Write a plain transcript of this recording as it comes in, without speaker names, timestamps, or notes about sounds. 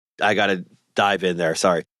I got to dive in there.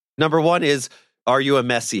 Sorry. Number one is, are you a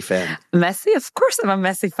Messi fan? Messi? Of course I'm a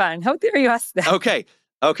Messi fan. How dare you ask that?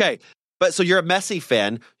 Okay. But so you're a Messi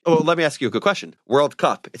fan. Oh, let me ask you a good question. World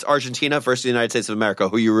Cup. It's Argentina versus the United States of America.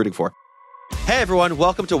 Who are you rooting for? Hey, everyone.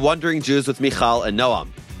 Welcome to Wondering Jews with Michal and Noam.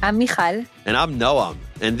 I'm Michal. And I'm Noam.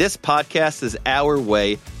 And this podcast is our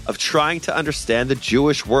way of trying to understand the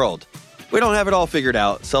Jewish world. We don't have it all figured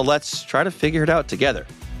out, so let's try to figure it out together.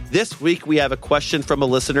 This week, we have a question from a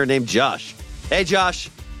listener named Josh. Hey, Josh.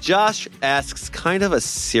 Josh asks kind of a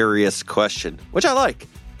serious question, which I like.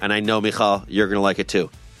 And I know, Michal, you're going to like it too.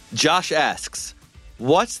 Josh asks,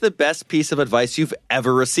 what's the best piece of advice you've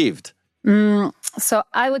ever received? So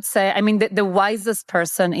I would say, the wisest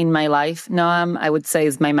person in my life, Noam, I would say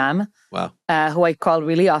is my mom. Wow. Who I call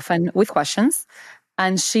really often with questions.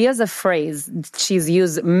 And she has a phrase she's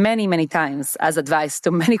used many, many times as advice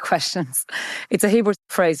to many questions. It's a Hebrew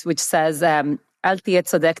phrase which says, Al tiyeh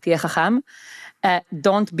tzodek tiyeh chacham.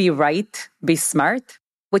 Don't be right, be smart.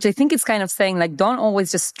 Which I think is kind of saying, like, don't always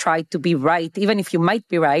just try to be right, even if you might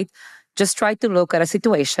be right. Just try to look at a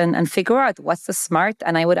situation and figure out what's the smart,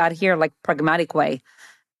 and I would add here, like, pragmatic way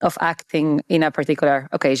of acting in a particular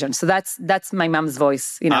occasion. So that's my mom's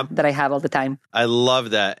voice, that I have all the time. I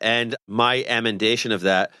love that. And my emendation of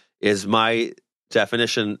that is my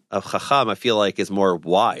definition of chacham, I feel like, is more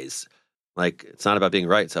wise. Like, it's not about being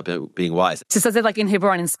right, it's about being wise. She says it like in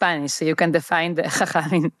Hebrew and in Spanish, so you can define the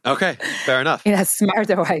chacham Okay, fair enough. in a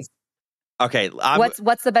smarter way. Okay.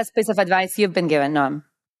 What's the best piece of advice you've been given, Noam?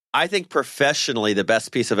 I think professionally, the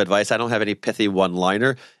best piece of advice, I don't have any pithy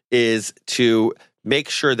one-liner, is to make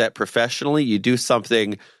sure that professionally you do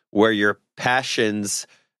something where your passions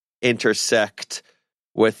intersect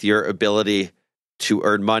with your ability to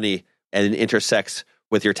earn money and intersects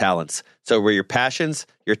with your talents. So where your passions,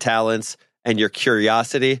 your talents, and your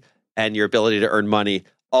curiosity and your ability to earn money,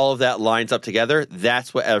 all of that lines up together,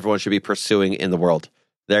 that's what everyone should be pursuing in the world.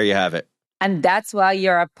 There you have it. And that's why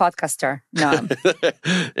you're a podcaster, Noam.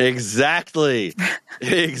 Exactly.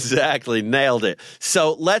 Nailed it.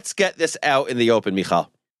 So let's get this out in the open,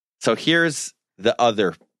 Michal. So here's the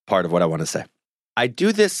other part of what I want to say. I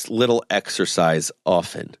do this little exercise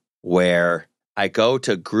often where I go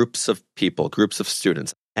to groups of people, groups of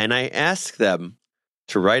students, and I ask them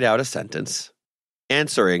to write out a sentence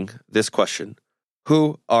answering this question.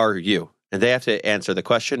 Who are you? And they have to answer the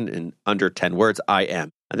question in under 10 words. I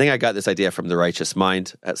am. I think I got this idea from The Righteous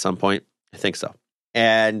Mind at some point. I think so.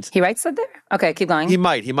 And he writes that there? Okay, keep going. He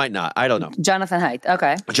might not. I don't know. Jonathan Haidt.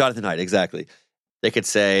 Okay. Jonathan Haidt, exactly. They could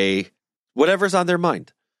say whatever's on their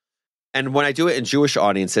mind. And when I do it in Jewish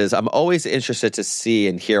audiences, I'm always interested to see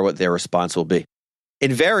and hear what their response will be.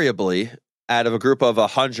 Invariably, out of a group of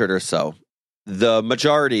 100 or so, the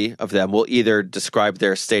majority of them will either describe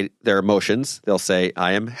their state, their emotions. They'll say,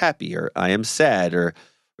 I am happy, or I am sad, or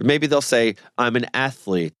maybe they'll say, I'm an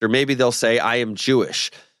athlete, or maybe they'll say, I am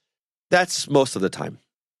Jewish. That's most of the time.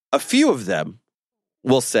 A few of them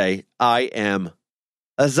will say, I am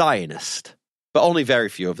a Zionist, but only very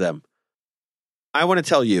few of them. I want to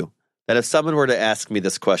tell you that if someone were to ask me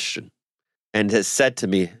this question and has said to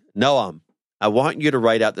me, Noam, I want you to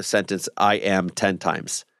write out the sentence, I am 10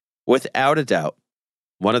 times. Without a doubt,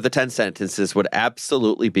 one of the 10 sentences would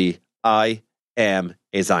absolutely be, I am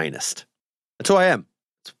a Zionist. That's who I am.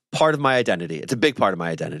 It's part of my identity. It's a big part of my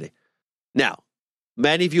identity. Now,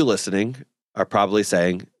 many of you listening are probably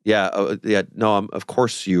saying, no, of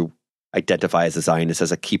course you identify as a Zionist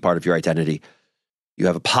as a key part of your identity. You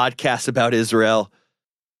have a podcast about Israel.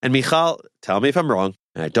 And Michal, tell me if I'm wrong,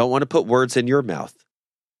 and I don't want to put words in your mouth,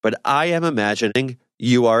 but I am imagining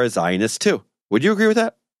you are a Zionist too. Would you agree with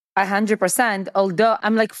that? 100%. Although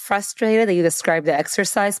I'm frustrated that you described the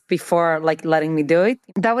exercise before letting me do it.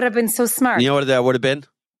 That would have been so smart. You know what that would have been?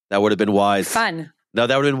 That would have been wise. Fun. No,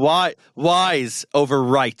 that would have been wise over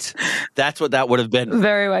right. That's what that would have been.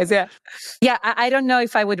 Very wise, yeah. Yeah, I don't know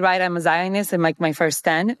if I would write I'm a Zionist in my first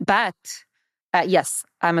 10, but yes,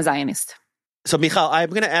 I'm a Zionist. So Michal, I'm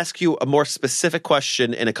going to ask you a more specific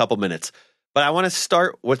question in a couple minutes, but I want to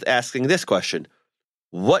start with asking this question.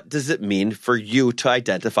 What does it mean for you to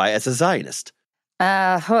identify as a Zionist?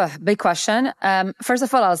 Big question. First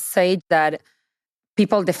of all, I'll say that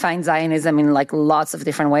people define Zionism in lots of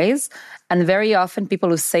different ways. And very often people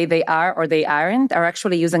who say they are or they aren't are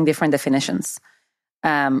actually using different definitions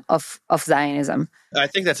of Zionism. I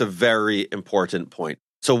think that's a very important point.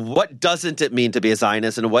 So what doesn't it mean to be a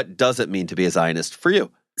Zionist and what does it mean to be a Zionist for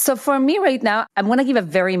you? So for me right now, I'm going to give a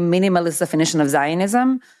very minimalist definition of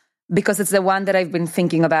Zionism because it's the one that I've been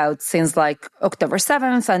thinking about since October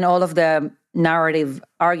 7th and all of the narrative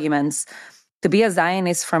arguments To be a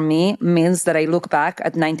Zionist for me means that I look back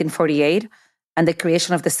at 1948 and the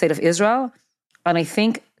creation of the state of Israel, and I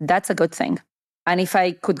think that's a good thing. And if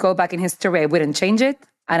I could go back in history, I wouldn't change it,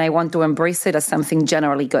 and I want to embrace it as something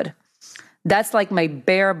generally good. That's like my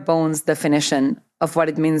bare bones definition of what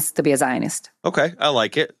it means to be a Zionist. Okay, I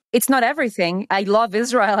like it. It's not everything. I love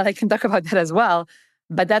Israel, and I can talk about that as well,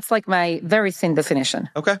 but that's like my very thin definition.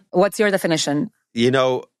 Okay. What's your definition?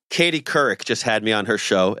 Katie Couric just had me on her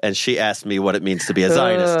show, and she asked me what it means to be a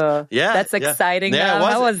Zionist. Yeah, that's exciting. Yeah,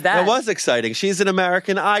 how was that? It was exciting. She's an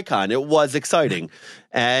American icon. It was exciting.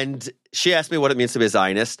 And she asked me what it means to be a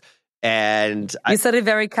Zionist. And you said it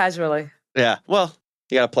very casually. Yeah, well,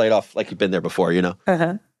 you got to play it off like you've been there before,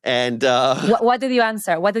 Uh-huh. And what did you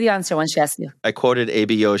answer? What did you answer when she asked you? I quoted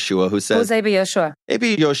A.B. Yoshua, who says... Who's A.B. Yoshua?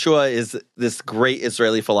 A.B. Yoshua is this great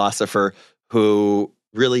Israeli philosopher who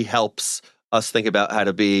really helps us think about how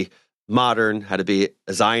to be modern, how to be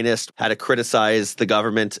a Zionist, how to criticize the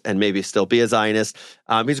government and maybe still be a Zionist.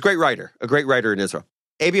 He's a great writer in Israel.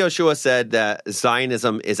 A.B. Yoshua said that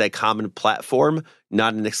Zionism is a common platform,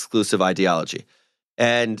 not an exclusive ideology.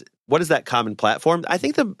 And what is that common platform? I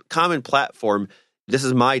think the common platform, this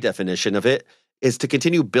is my definition of it, is to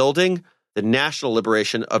continue building the national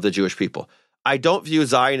liberation of the Jewish people. I don't view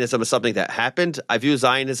Zionism as something that happened. I view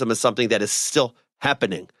Zionism as something that is still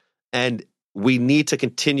happening. And we need to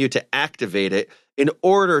continue to activate it in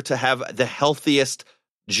order to have the healthiest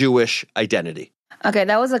Jewish identity. Okay,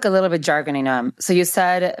 that was like a little bit jargony. So you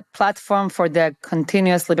said platform for the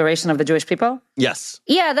continuous liberation of the Jewish people? Yes.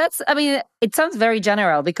 Yeah, it sounds very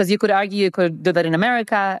general because you could argue you could do that in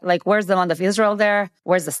America. Like, where's the land of Israel there?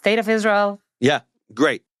 Where's the state of Israel? Yeah,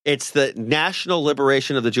 great. It's the national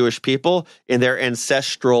liberation of the Jewish people in their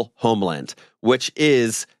ancestral homeland, which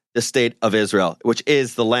is the state of Israel, which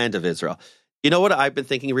is the land of Israel. You know what I've been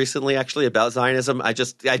thinking recently, actually, about Zionism? I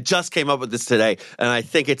just came up with this today, and I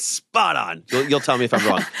think it's spot on. You'll tell me if I'm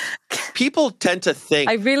wrong. People tend to think...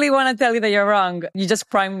 I really want to tell you that you're wrong. You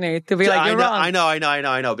just primed me to be like, you're wrong.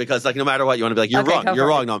 I know. Because no matter what, you want to be like, you're wrong. You're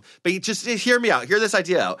wrong, Noam. But you just hear me out. Hear this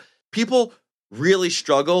idea out. People really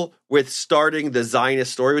struggle with starting the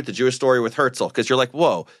Zionist story, with the Jewish story with Herzl, because you're like,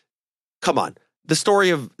 whoa, come on. The story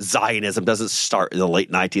of Zionism doesn't start in the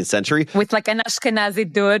late 19th century. With like an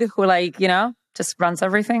Ashkenazi dude who just runs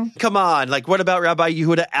everything. Come on. Like, what about Rabbi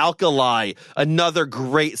Yehuda Alkali, another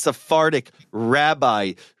great Sephardic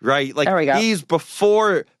rabbi, right? Like, there we go. He's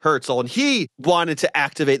before Herzl, and he wanted to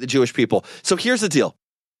activate the Jewish people. So here's the deal.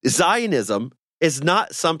 Zionism is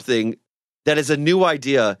not something that is a new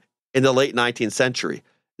idea in the late 19th century.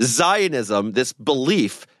 Zionism, this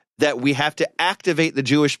belief that we have to activate the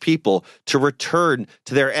Jewish people to return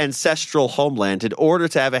to their ancestral homeland in order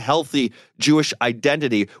to have a healthy Jewish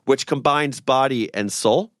identity, which combines body and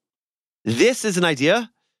soul. This is an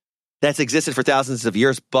idea that's existed for thousands of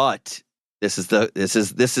years, but this is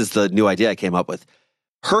the new idea I came up with.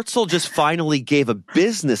 Herzl just finally gave a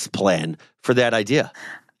business plan for that idea.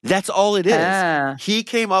 That's all it is. He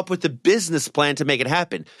came up with the business plan to make it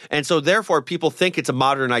happen. And so therefore people think it's a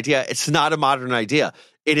modern idea. It's not a modern idea.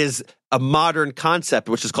 It is a modern concept,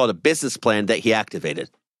 which is called a business plan that he activated.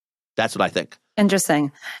 That's what I think.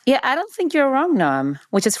 Interesting. Yeah, I don't think you're wrong, Noam,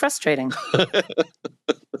 which is frustrating.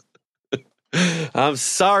 I'm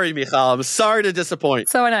sorry, Michal. I'm sorry to disappoint.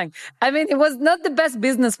 So annoying. It was not the best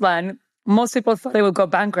business plan. Most people thought they would go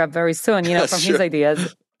bankrupt very soon, from his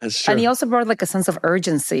ideas. That's true. And he also brought like a sense of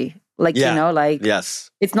urgency.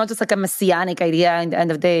 Yes. It's not just like a messianic idea in the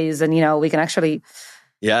end of days. And, we can actually...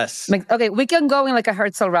 Yes. We can go in like a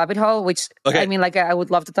Herzl rabbit hole, which, I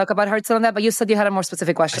would love to talk about Herzl on that, but you said you had a more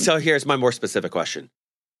specific question. So here's my more specific question.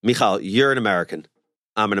 Michal, you're an American.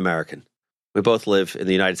 I'm an American. We both live in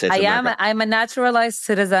the United States of America. I'm a naturalized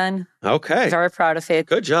citizen. Okay. Very proud of it.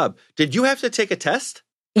 Good job. Did you have to take a test?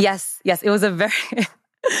 Yes. It was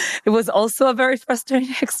it was also a very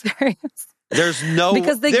frustrating experience. There's no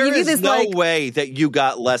way that you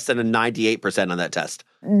got less than a 98% on that test.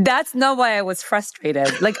 That's not why I was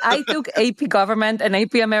frustrated. Like, I took AP Government and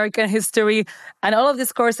AP American History and all of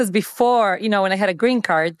these courses before, when I had a green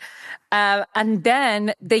card. And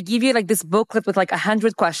then they give you like this booklet with like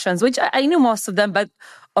 100 questions, which I knew most of them, but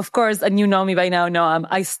of course, and you know me by now, Noam,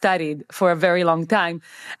 I studied for a very long time.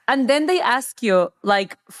 And then they ask you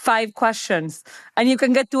like 5 questions and you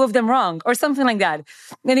can get 2 of them wrong or something like that.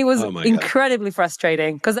 And it was incredibly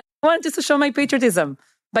frustrating because I wanted just to show my patriotism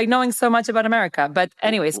by knowing so much about America. But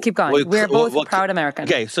anyways, keep going. We're both proud Americans.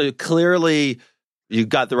 Okay, so clearly you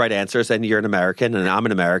got the right answers and you're an American and I'm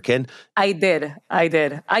an American. I did. I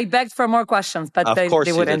begged for more questions, but they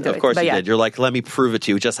wouldn't do it. Of course you did. You're like, let me prove it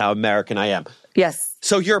to you just how American I am. Yes.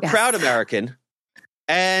 So you're a proud American.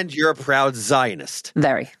 And you're a proud Zionist.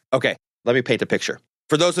 Very. Okay, let me paint a picture.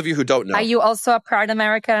 For those of you who don't know. Are you also a proud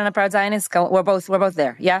American and a proud Zionist? We're both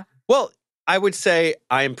there, yeah? Well, I would say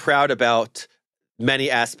I'm proud about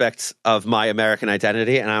many aspects of my American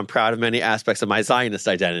identity, and I'm proud of many aspects of my Zionist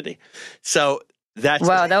identity. So that's...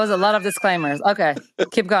 Wow, that was a lot of disclaimers. Okay,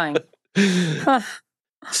 keep going.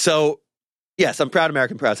 So, yes, I'm proud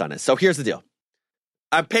American, proud Zionist. So here's the deal.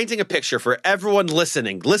 I'm painting a picture for everyone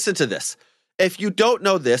listening. Listen to this. If you don't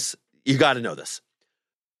know this, you got to know this.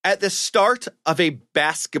 At the start of a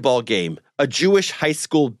basketball game, a Jewish high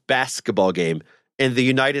school basketball game in the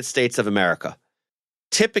United States of America,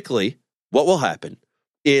 typically what will happen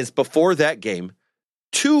is before that game,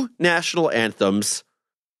 2 national anthems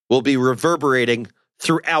will be reverberating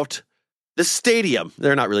throughout the stadium.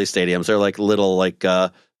 They're not really stadiums. They're like little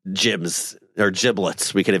gyms or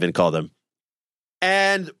giblets, we could even call them.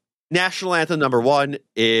 And national anthem number 1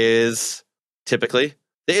 is typically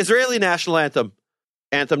the Israeli national anthem.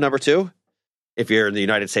 Anthem number 2, if you're in the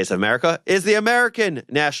United States of America, is the American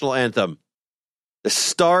national anthem, the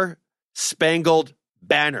Star-Spangled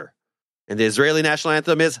Banner. And the Israeli national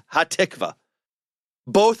anthem is Hatikva.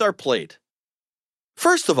 Both are played.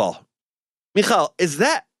 First of all, Michal, is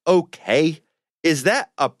that okay? Is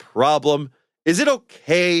that a problem? Is it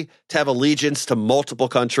okay to have allegiance to multiple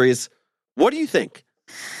countries? What do you think?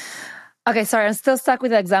 Okay, sorry, I'm still stuck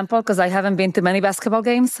with the example because I haven't been to many basketball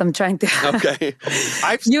games. I'm trying to... Okay.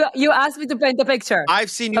 You asked me to paint the picture.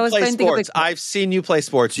 I've seen you play sports. I've seen you play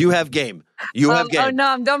sports. You have game. You have game. Oh,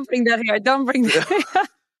 no, don't bring that here. Don't bring that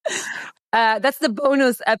here. That's the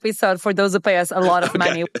bonus episode for those who pay us a lot of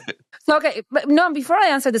money. So, okay, but no, before I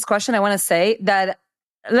answer this question, I want to say that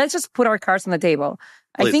let's just put our cards on the table.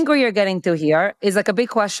 Please. I think where you're getting to here is like a big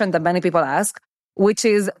question that many people ask, which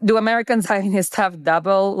is, do American Zionists have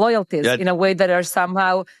double loyalties in a way that are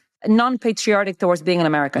somehow non-patriotic towards being an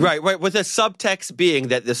American? Right. With a subtext being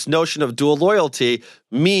that this notion of dual loyalty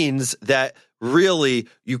means that really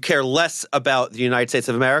you care less about the United States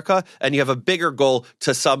of America and you have a bigger goal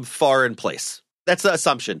to some foreign place. That's the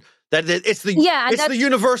assumption. That it's the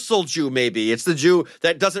universal Jew, maybe. It's the Jew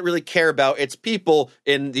that doesn't really care about its people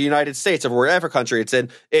in the United States or wherever country it's in.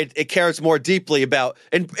 It cares more deeply about,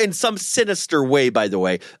 in some sinister way, by the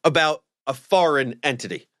way, about a foreign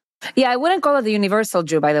entity. Yeah, I wouldn't call it the universal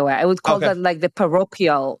Jew, by the way. I would call that like the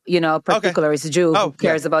parochial, particularist Jew who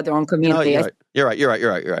cares about their own community. No, you're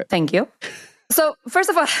right. Thank you. So, first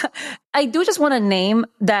of all, I do just want to name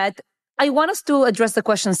that I want us to address the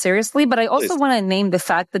question seriously, but I also want to name the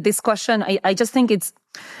fact that this question, I just think it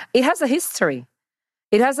has a history.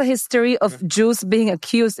 It has a history of Jews being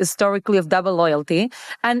accused historically of double loyalty.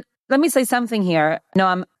 And let me say something here.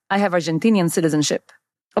 No, I have Argentinian citizenship.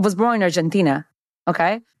 I was born in Argentina,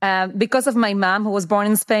 okay? Because of my mom, who was born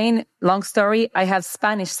in Spain, long story, I have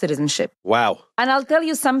Spanish citizenship. Wow. And I'll tell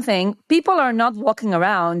you something. People are not walking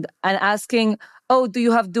around and asking, oh, do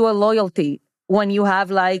you have dual loyalty? When you have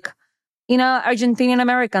Argentinian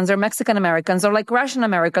Americans or Mexican Americans or like Russian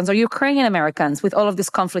Americans or Ukrainian Americans with all of these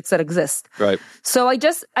conflicts that exist. Right. So I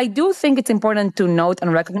do think it's important to note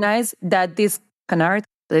and recognize that this canard,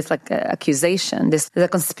 this like accusation, there's a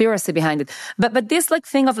conspiracy behind it. But this like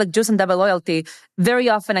thing of like Jews and double loyalty, very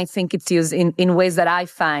often I think it's used in ways that I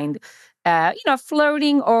find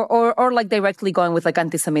flirting or like directly going with like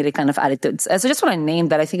anti-Semitic kind of attitudes. So just want to name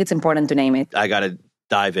that. I think it's important to name it. I got to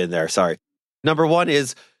dive in there. Sorry. Number 1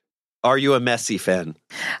 is, are you a Messi fan?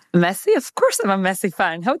 Messi? Of course I'm a Messi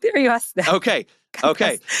fan. How dare you ask that? Okay.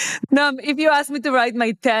 No, if you ask me to write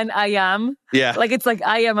my 10, I am. Yeah. Like, it's like,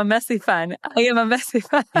 I am a Messi fan. I am a Messi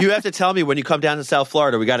fan. You have to tell me when you come down to South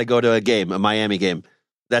Florida, we got to go to a Miami game.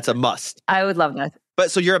 That's a must. I would love that. But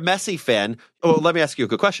so you're a Messi fan. Oh, let me ask you a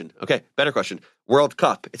good question. Okay, better question. World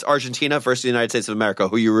Cup. It's Argentina versus the United States of America.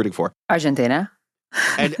 Who are you rooting for? Argentina.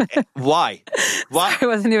 And why? Why? It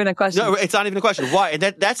wasn't even a question. No, it's not even a question. Why? And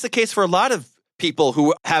that's the case for a lot of people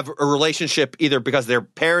who have a relationship either because their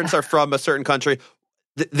parents are from a certain country.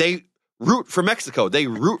 They root for Mexico. They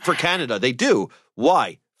root for Canada. They do.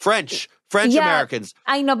 Why? French Americans.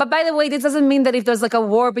 I know. But by the way, this doesn't mean that if there's like a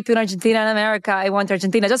war between Argentina and America, I want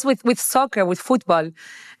Argentina. Just with soccer, with football.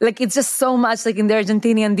 Like, it's just so much like in the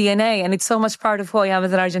Argentinian DNA. And it's so much part of who I am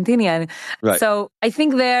as an Argentinian. Right. So I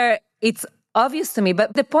think it's obvious to me.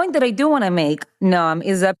 But the point that I do want to make, Noam,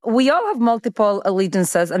 is that we all have multiple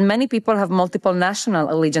allegiances and many people have multiple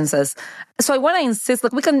national allegiances. So I want to insist,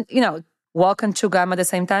 like we can, walk and chew gum at the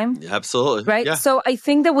same time? Absolutely. Right? Yeah. So I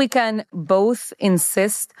think that we can both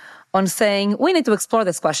insist on saying, we need to explore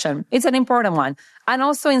this question. It's an important one. And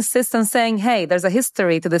also insist on saying, hey, there's a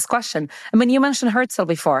history to this question. I mean, you mentioned Herzl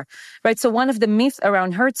before, right? So one of the myths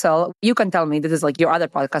around Herzl, you can tell me, this is like your other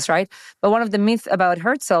podcast, right? But one of the myths about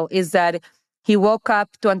Herzl is that he woke up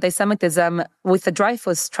to anti-Semitism with the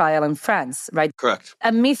Dreyfus trial in France, right? Correct.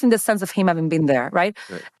 A myth in the sense of him having been there, right?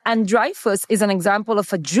 And Dreyfus is an example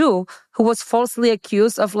of a Jew who was falsely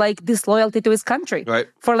accused of like disloyalty to his country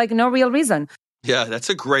for like no real reason. Yeah, that's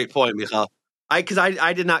a great point, Michal. Because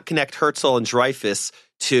I did not connect Herzl and Dreyfus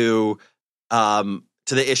to the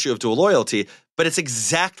issue of dual loyalty, but it's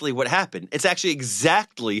exactly what happened. It's actually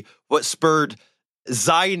exactly what spurred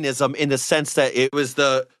Zionism in the sense that it was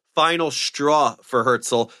the final straw for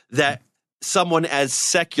Herzl that someone as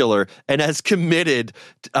secular and as committed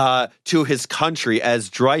to his country as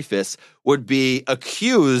Dreyfus would be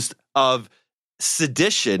accused of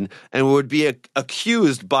sedition and would be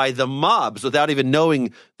accused by the mobs without even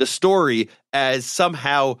knowing the story as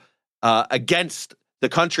somehow against the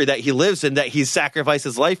country that he lives in, that he sacrificed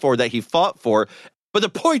his life for, that he fought for. But the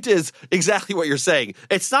point is exactly what you're saying.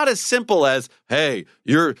 It's not as simple as, hey,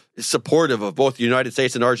 you're supportive of both the United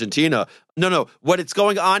States and Argentina. No. What it's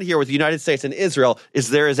going on here with the United States and Israel is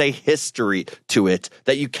there is a history to it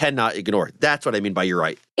that you cannot ignore. That's what I mean by you're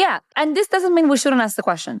right. Yeah, and this doesn't mean we shouldn't ask the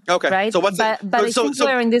question. Okay, right? So what's I think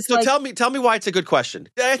we're in this. So tell me why it's a good question.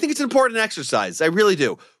 I think it's an important exercise. I really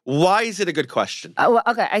do. Why is it a good question?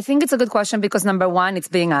 Okay, I think it's a good question because number one, it's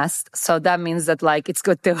being asked, so that means that like it's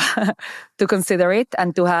good to to consider it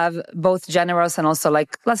and to have both generous and also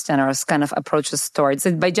like less generous kind of approaches towards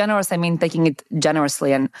it. By generous, I mean taking it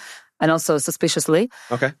generously and also suspiciously.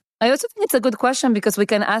 Okay. I also think it's a good question because we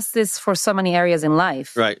can ask this for so many areas in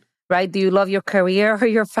life. Right? Do you love your career or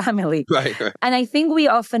your family? Right. And I think we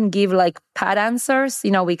often give like pat answers.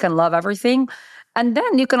 You know, we can love everything. And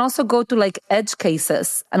then you can also go to like edge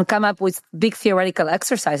cases and come up with big theoretical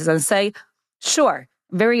exercises and say, sure,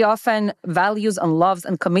 very often values and loves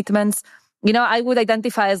and commitments. You know, I would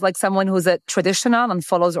identify as like someone who's a traditional and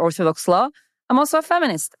follows Orthodox law. I'm also a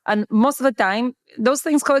feminist. And most of the time, those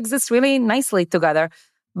things coexist really nicely together.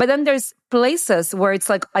 But then there's places where it's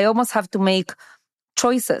like I almost have to make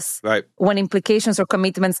choices when implications or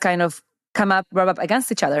commitments kind of rub up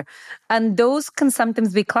against each other. And those can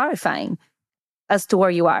sometimes be clarifying as to where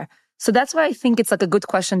you are. So that's why I think it's like a good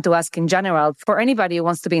question to ask in general for anybody who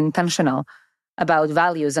wants to be intentional about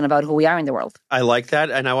values and about who we are in the world. I like that.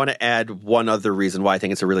 And I want to add one other reason why I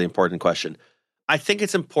think it's a really important question. I think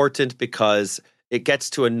it's important because it gets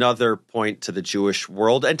to another point to the Jewish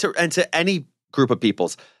world and to any group of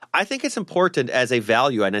peoples. I think it's important as a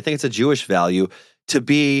value, and I think it's a Jewish value, to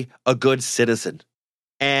be a good citizen.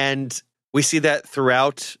 And we see that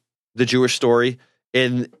throughout the Jewish story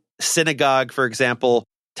in synagogue, for example,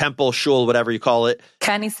 temple, shul, whatever you call it.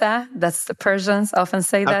 Kanisa, that's the Persians often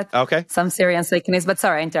say that. Okay. Some Syrians say Kanis, but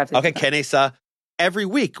sorry, I interrupted. Okay, Kanisa. Every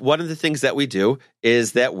week, one of the things that we do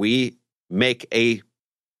is that we make a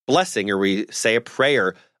blessing or we say a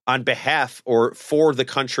prayer on behalf or for the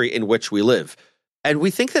country in which we live. And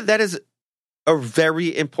we think that that is a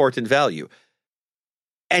very important value.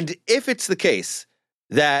 And if it's the case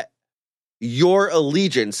that your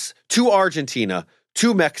allegiance to Argentina,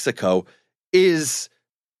 to Mexico, is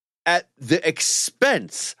at the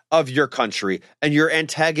expense of your country and you're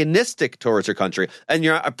antagonistic towards your country and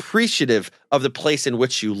you're appreciative of the place in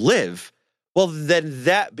which you live, well, then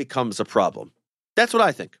that becomes a problem. That's what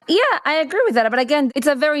I think. Yeah, I agree with that. But again, it's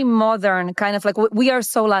a very modern kind of like, we are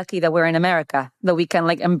so lucky that we're in America, that we can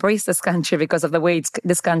like embrace this country because of the way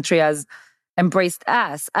this country has embraced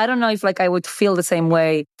us. I don't know if like I would feel the same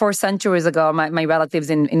way 4 centuries ago, my relatives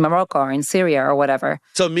in Morocco or in Syria or whatever.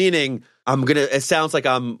 So meaning, it sounds like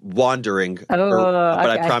I'm wandering, but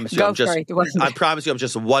okay. I promise you, I'm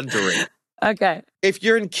just wondering. Okay. If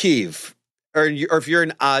you're in Kyiv or if you're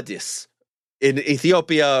in Addis, in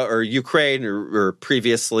Ethiopia or Ukraine or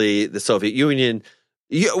previously the Soviet Union,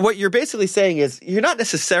 what you're basically saying is you're not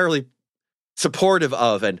necessarily supportive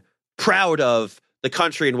of and proud of the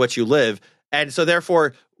country in which you live. And so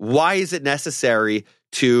therefore, why is it necessary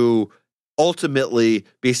to ultimately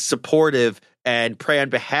be supportive and pray on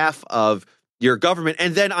behalf of your government?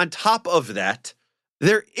 And then on top of that,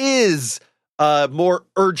 there is a more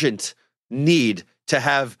urgent need to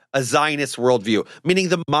have a Zionist worldview, meaning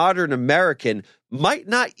the modern American might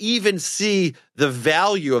not even see the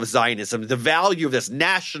value of Zionism, the value of this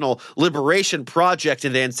national liberation project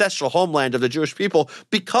in the ancestral homeland of the Jewish people,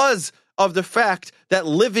 because of the fact that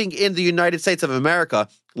living in the United States of America,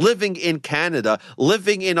 living in Canada,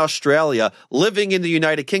 living in Australia, living in the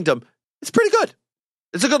United Kingdom, It's pretty good.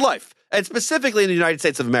 It's a good life. And specifically in the United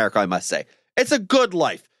States of America, I must say. It's a good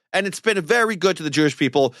life. And it's been very good to the Jewish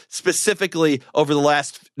people, specifically over the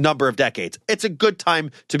last number of decades. It's a good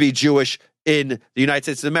time to be Jewish in the United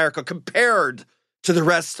States of America compared to the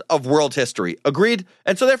rest of world history. Agreed?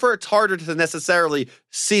 And so therefore it's harder to necessarily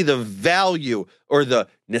see the value or the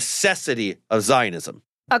necessity of Zionism.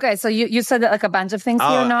 Okay, so you said like a bunch of things here,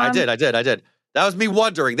 Noam. I did. That was me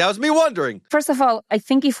wondering. First of all, I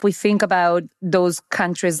think if we think about those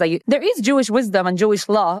countries, there is Jewish wisdom and Jewish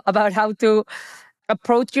law about how to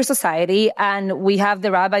approach your society. And we have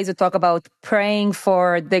the rabbis who talk about praying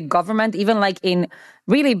for the government, even like in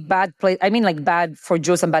really bad place. I mean, like bad for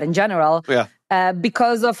Jews and bad in general. Yeah.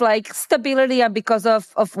 Because of like stability and because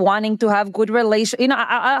of wanting to have good relations,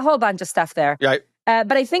 a whole bunch of stuff there. Right.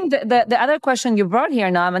 But I think the other question you brought here,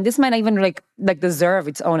 Noam, and this might even like deserve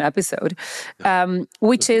its own episode,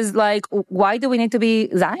 which is like, why do we need to be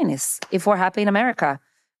Zionists if we're happy in America?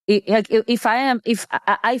 If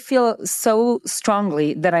I feel so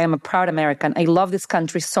strongly that I am a proud American, I love this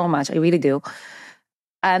country so much, I really do.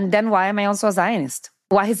 And then why am I also a Zionist?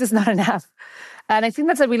 Why is this not enough? And I think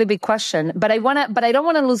that's a really big question. But I don't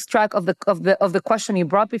want to lose track of the question you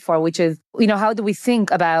brought before, which is, how do we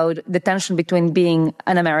think about the tension between being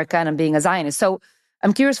an American and being a Zionist? So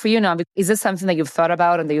I'm curious for you now, is this something that you've thought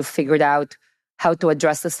about and that you've figured out how to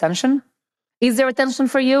address this tension? Is there a tension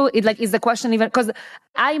for you? Is the question even, because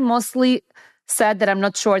I mostly said that I'm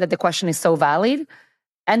not sure that the question is so valid.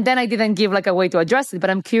 And then I didn't give like a way to address it, but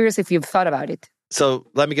I'm curious if you've thought about it. So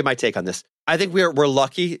let me give my take on this. I think we're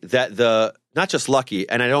lucky that not just lucky,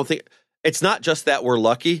 and I don't think it's not just that we're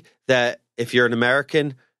lucky that if you're an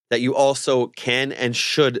American, that you also can and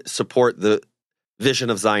should support the vision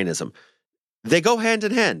of Zionism. They go hand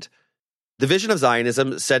in hand. The vision of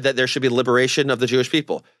Zionism said that there should be liberation of the Jewish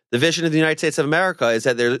people. The vision of the United States of America is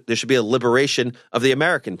that there should be a liberation of the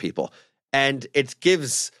American people. And it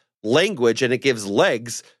gives language and it gives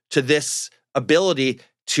legs to this ability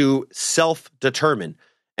to self-determine.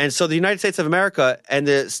 And so the United States of America and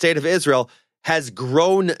the state of Israel has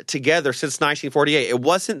grown together since 1948. It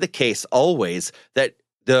wasn't the case always that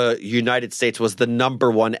the United States was the number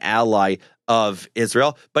one ally of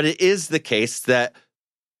Israel, but it is the case that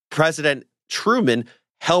President Truman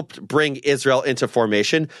helped bring Israel into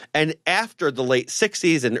formation. And after the late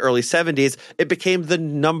 60s and early 70s, it became the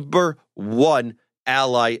number one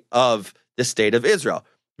ally of the state of Israel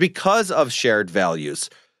because of shared values,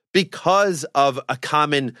 because of a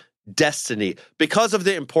common destiny, because of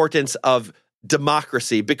the importance of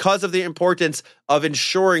democracy, because of the importance of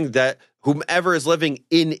ensuring that whomever is living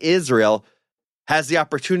in Israel has the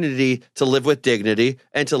opportunity to live with dignity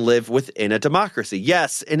and to live within a democracy.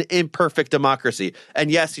 Yes, an imperfect democracy.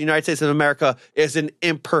 And yes, the United States of America is an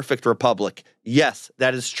imperfect republic. Yes,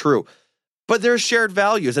 that is true. But there's shared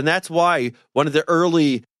values, and that's why one of the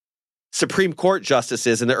early Supreme Court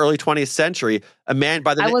justices in the early 20th century, a man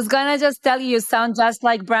by the name... I was going to just tell you sound just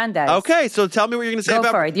like Brandeis. Okay, so tell me what you're going to say Go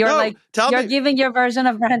about... for it. You're giving your version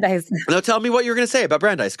of Brandeis. No, tell me what you're going to say about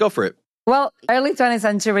Brandeis. Go for it. Well, early 20th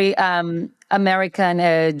century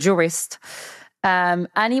American jurist,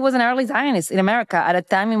 and he was an early Zionist in America at a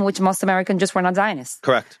time in which most Americans just were not Zionists.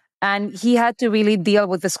 Correct. And he had to really deal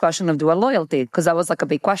with this question of dual loyalty, because that was like a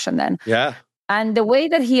big question then. Yeah. And the way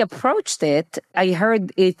that he approached it, I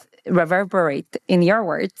heard it reverberate in your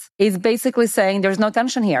words, is basically saying there's no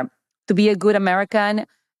tension here. To be a good American,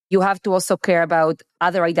 you have to also care about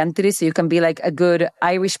other identities. So you can be like a good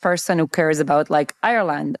Irish person who cares about like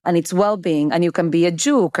Ireland and its well-being. And you can be a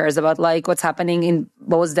Jew who cares about like what's happening in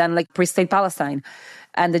what was then like pre-state Palestine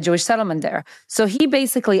and the Jewish settlement there. So he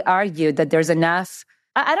basically argued that there's enough.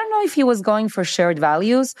 I don't know if he was going for shared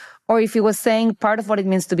values or if he was saying part of what it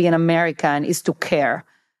means to be an American is to care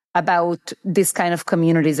about this kind of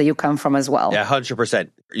communities that you come from as well. Yeah, 100%.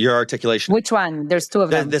 Your articulation. Which one? There's two of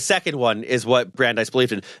them. The second one is what Brandeis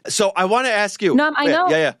believed in. So I want to ask you. No, I know.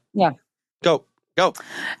 Yeah. Go.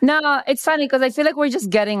 No, it's funny because I feel like we're just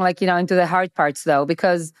getting like, into the hard parts though,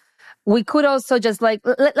 because we could also just like,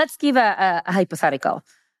 let's give a hypothetical.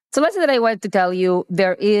 So let's say that I wanted to tell you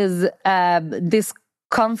there is this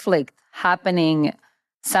conflict happening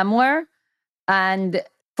somewhere, and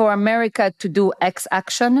for America to do X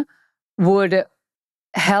action would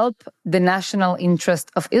help the national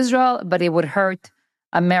interest of Israel, but it would hurt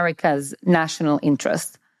America's national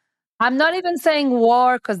interest. I'm not even saying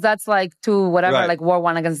war, because that's like two, whatever, right. Like war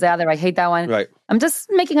one against the other. I hate that one. Right. I'm just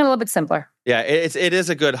making it a little bit simpler. Yeah, it is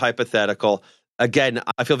a good hypothetical. Again,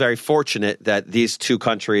 I feel very fortunate that these two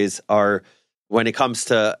countries are, when it comes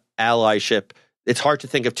to allyship, it's hard to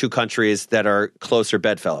think of two countries that are closer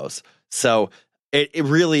bedfellows. So It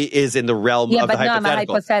really is in the realm of the hypothetical. I'm a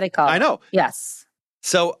hypothetical. I know. Yes.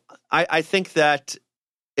 So I think that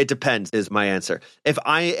it depends is my answer. If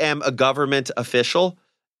I am a government official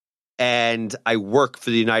and I work for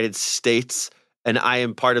the United States and I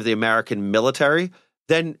am part of the American military,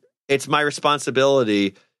 then it's my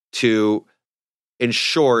responsibility to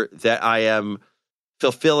ensure that I am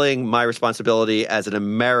fulfilling my responsibility as an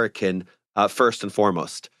American first and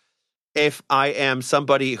foremost. If I am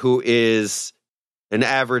somebody who is an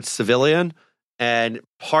average civilian and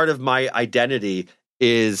part of my identity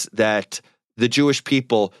is that the Jewish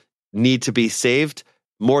people need to be saved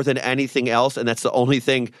more than anything else, and that's the only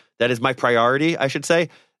thing that is my priority, I should say,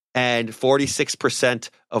 and 46%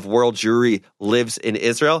 of world Jewry lives in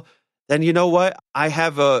Israel, then you know what? I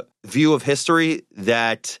have a view of history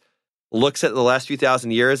that looks at the last few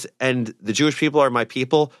thousand years, and the Jewish people are my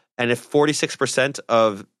people, and if 46%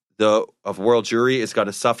 of world Jewry is going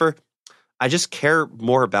to suffer, I just care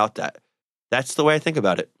more about that. That's the way I think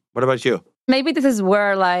about it. What about you? Maybe this is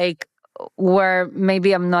where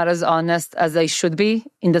maybe I'm not as honest as I should be,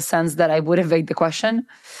 in the sense that I would evade the question.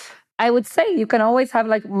 I would say you can always have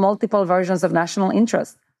like multiple versions of national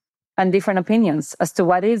interest and different opinions as to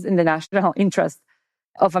what is in the national interest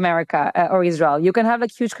of America or Israel. You can have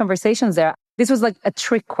like huge conversations there. This was like a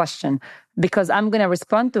trick question because I'm going to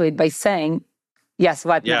respond to it by saying, yes,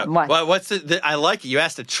 what? Yeah. What? Well, I like it. You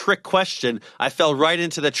asked a trick question. I fell right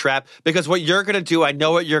into the trap because what you're going to do, I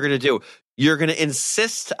know what you're going to do. You're going to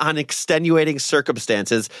insist on extenuating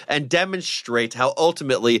circumstances and demonstrate how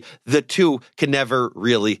ultimately the two can never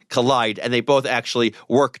really collide. And they both actually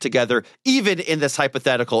work together, even in this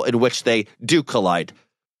hypothetical in which they do collide.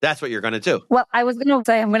 That's what you're going to do. Well, I was going to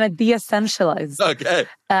say I'm going to de-essentialize. Okay.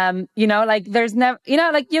 Like there's never,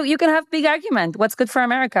 like you can have big argument. What's good for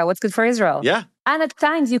America? What's good for Israel? Yeah. And at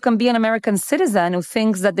times you can be an American citizen who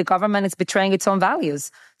thinks that the government is betraying its own values.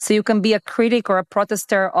 So you can be a critic or a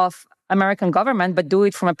protester of American government, but do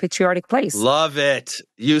it from a patriotic place. Love it.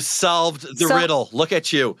 You solved the riddle. Look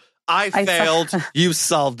at you. I failed. You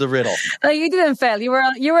solved the riddle. You didn't fail. You were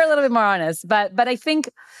a little bit more honest. But I think,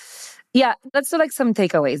 yeah, let's do like some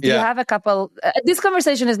takeaways. Do you have a couple? This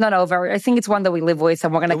conversation is not over. I think it's one that we live with,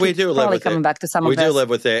 and we're going to keep probably coming back to some of this. We do live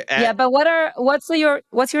with it. And yeah, but what's your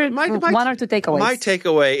one or two takeaways? My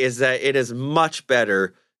takeaway is that it is much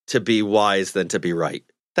better to be wise than to be right.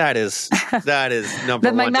 That is number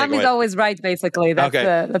one. My mom is always right, basically. That's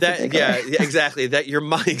okay. Yeah, exactly. That your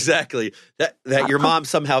mom that your mom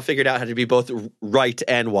somehow figured out how to be both right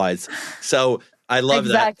and wise. So I love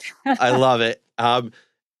that. I love it.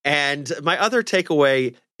 And my other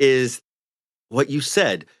takeaway is what you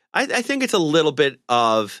said. I think it's a little bit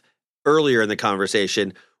of earlier in the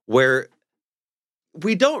conversation where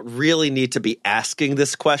we don't really need to be asking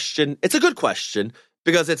this question. It's a good question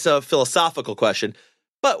because it's a philosophical question.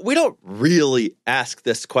 But we don't really ask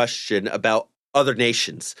this question about other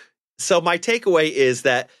nations. So my takeaway is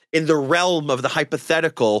that in the realm of the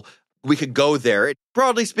hypothetical, we could go there.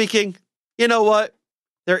 Broadly speaking, you know what?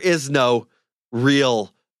 There is no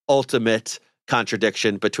real ultimate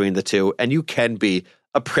contradiction between the two. And you can be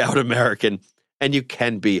a proud American and you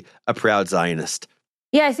can be a proud Zionist.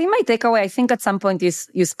 Yeah, I think my takeaway, I think at some point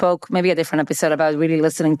you spoke, maybe a different episode, about really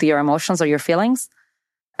listening to your emotions or your feelings.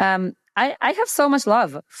 I have so much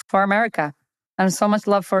love for America and so much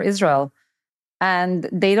love for Israel, and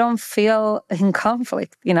they don't feel in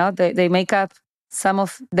conflict. They make up some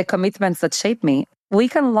of the commitments that shape me. We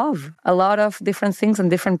can love a lot of different things and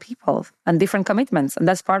different people and different commitments, and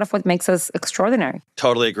that's part of what makes us extraordinary.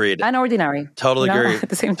 Totally agreed. And ordinary. Totally agreed. At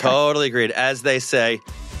the same time. Totally agreed. As they say,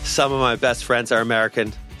 some of my best friends are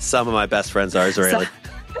American, some of my best friends are Israeli.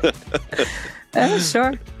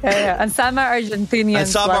 Sure. Yeah. And some are Argentinians. And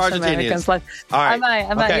some are Argentinians. All right. Am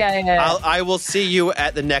I? Yeah. I will see you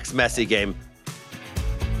at the next messy game.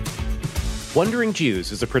 Wandering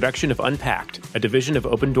Jews is a production of Unpacked, a division of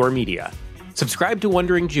Open Door Media. Subscribe to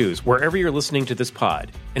Wandering Jews wherever you're listening to this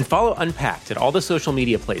pod, and follow Unpacked at all the social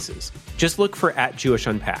media places. Just look for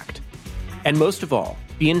 @JewishUnpacked. And most of all,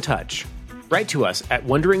 be in touch. Write to us at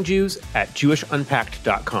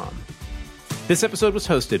wanderingjews@JewishUnpacked.com. This episode was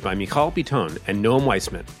hosted by Michal Biton and Noam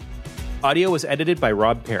Weissman. Audio was edited by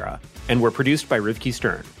Rob Pera, and were produced by Rivki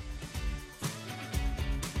Stern.